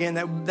over again,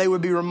 that they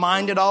would be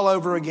reminded all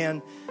over again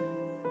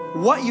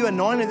what you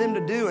anointed them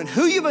to do and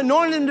who you've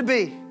anointed them to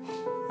be.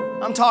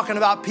 I'm talking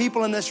about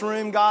people in this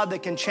room, God,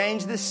 that can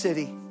change this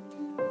city.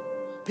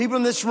 People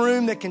in this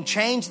room that can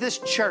change this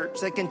church,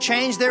 that can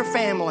change their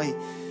family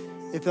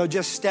if they'll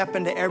just step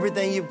into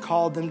everything you've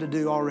called them to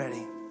do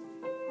already.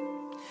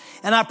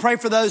 And I pray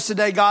for those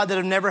today, God, that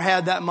have never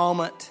had that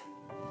moment.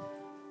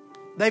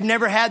 They've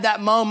never had that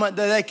moment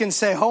that they can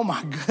say, oh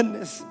my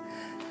goodness,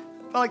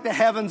 I felt like the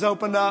heavens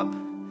opened up.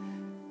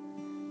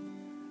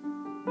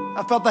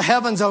 I felt the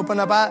heavens open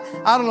up. I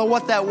don't know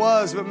what that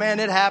was, but man,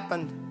 it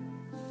happened.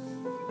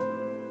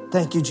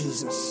 Thank you,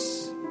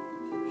 Jesus.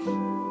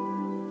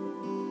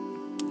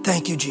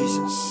 Thank you,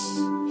 Jesus.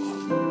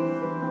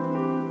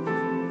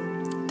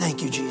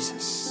 Thank you,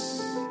 Jesus.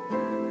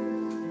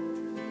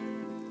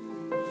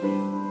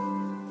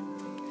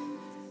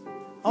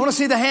 I want to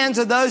see the hands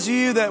of those of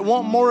you that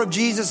want more of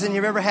Jesus than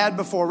you've ever had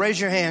before. Raise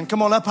your hand.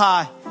 Come on up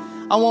high.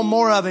 I want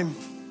more of him.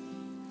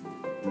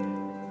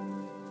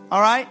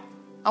 All right?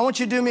 I want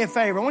you to do me a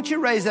favor. I want you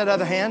to raise that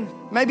other hand.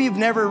 Maybe you've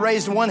never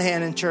raised one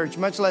hand in church,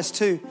 much less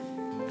two.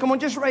 Come on,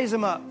 just raise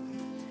them up.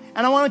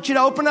 And I want you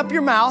to open up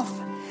your mouth,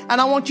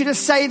 and I want you to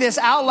say this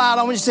out loud.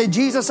 I want you to say,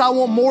 Jesus, I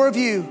want more of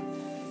you.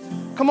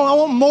 Come on, I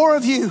want more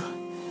of you.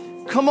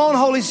 Come on,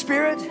 Holy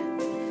Spirit.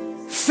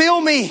 Fill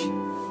me.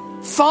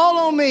 Fall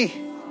on me.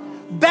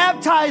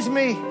 Baptize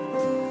me.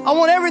 I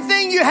want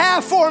everything you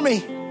have for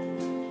me.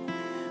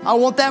 I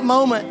want that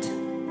moment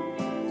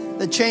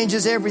that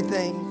changes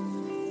everything.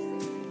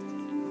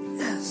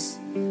 Yes.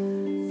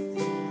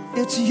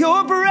 It's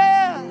your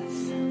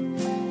breath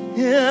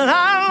in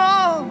our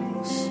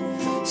lungs.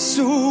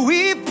 So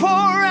we pour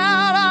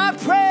out our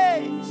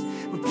praise.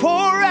 We pour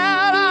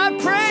out our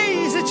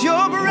praise. It's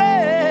your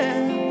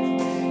breath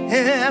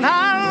in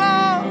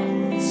our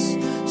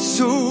lungs.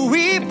 So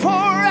we pour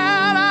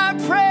out our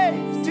praise.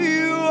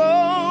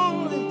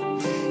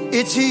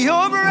 It's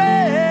your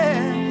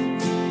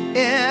breath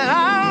in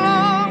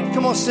our lungs.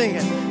 Come on, sing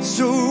it.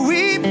 So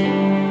we,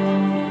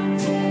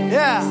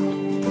 yeah.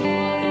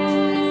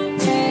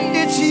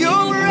 It's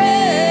your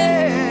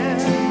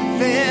breath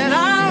in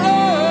our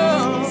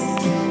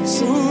lungs.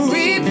 So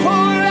we pour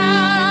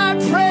out our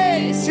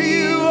praise to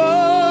you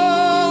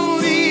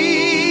only.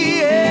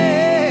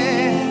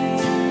 Yeah.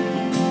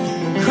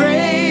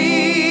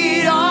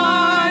 Great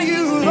are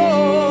you,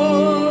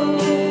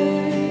 Lord.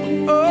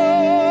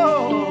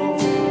 Oh,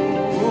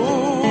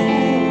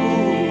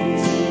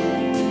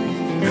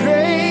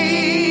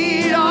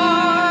 great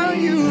are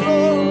you,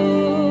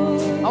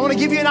 Lord. I want to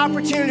give you an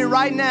opportunity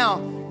right now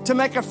to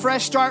make a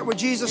fresh start with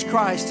Jesus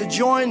Christ, to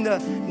join the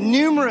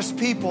numerous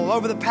people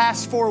over the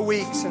past 4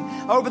 weeks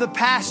and over the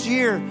past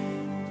year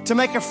to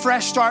make a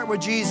fresh start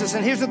with Jesus.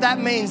 And here's what that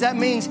means. That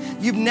means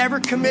you've never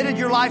committed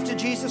your life to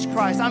Jesus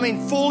Christ. I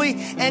mean, fully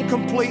and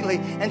completely.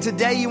 And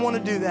today you want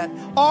to do that.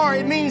 Or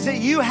it means that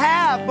you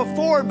have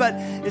before, but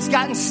it's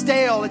gotten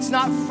stale. It's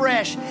not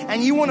fresh.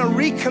 And you want to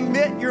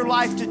recommit your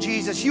life to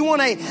Jesus. You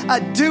want a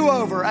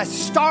do-over, a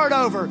start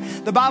over.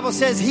 The Bible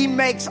says He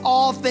makes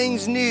all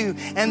things new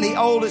and the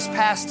old has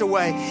passed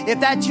away. If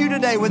that's you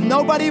today with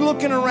nobody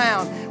looking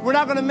around, we're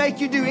not going to make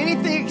you do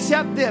anything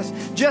except this.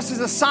 Just as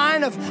a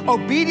sign of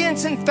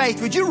obedience and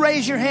faith, would you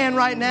raise your hand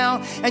right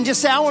now and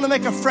just say, I want to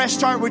make a fresh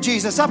start with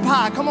Jesus? Up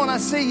high. Come on, I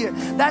see you.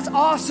 That's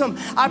awesome.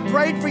 I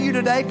prayed for you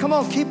today. Come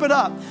on, keep it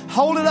up.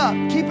 Hold it up.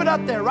 Keep it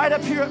up there, right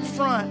up here up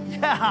front.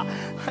 Yeah,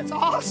 that's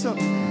awesome.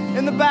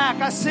 In the back,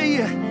 I see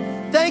you.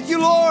 Thank you,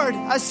 Lord.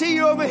 I see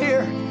you over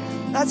here.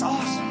 That's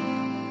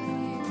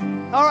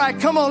awesome. All right,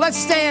 come on, let's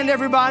stand,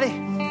 everybody.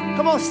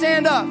 Come on,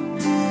 stand up.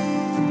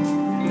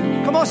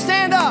 Come on,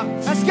 stand up.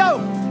 Let's go.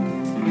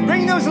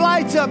 Bring those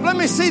lights up. Let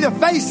me see the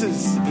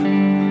faces.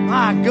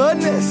 My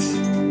goodness.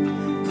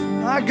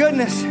 My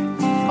goodness.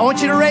 I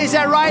want you to raise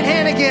that right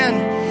hand again.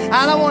 And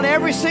I want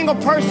every single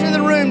person in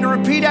the room to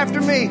repeat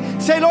after me.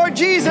 Say, Lord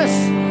Jesus,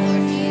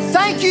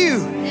 thank you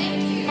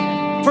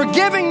for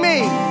giving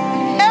me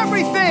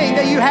everything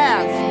that you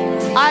have.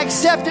 I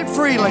accept it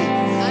freely.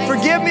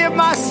 Forgive me of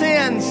my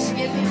sins.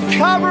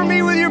 Cover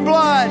me with your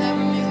blood.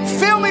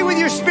 Fill me with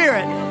your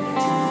Spirit.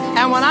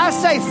 And when I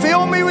say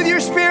fill me with your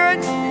Spirit,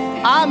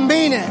 I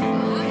mean it.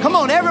 Come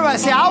on, everybody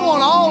say, I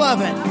want all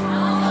of it.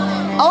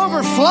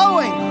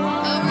 Overflowing.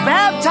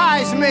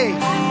 Baptize me.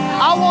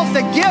 I want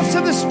the gifts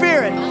of the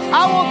Spirit.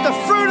 I want the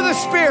fruit of the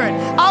Spirit.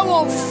 I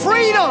want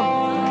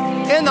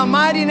freedom in the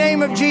mighty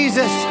name of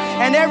Jesus.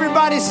 And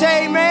everybody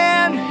say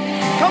amen.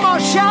 Come on,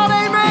 shout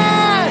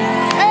amen.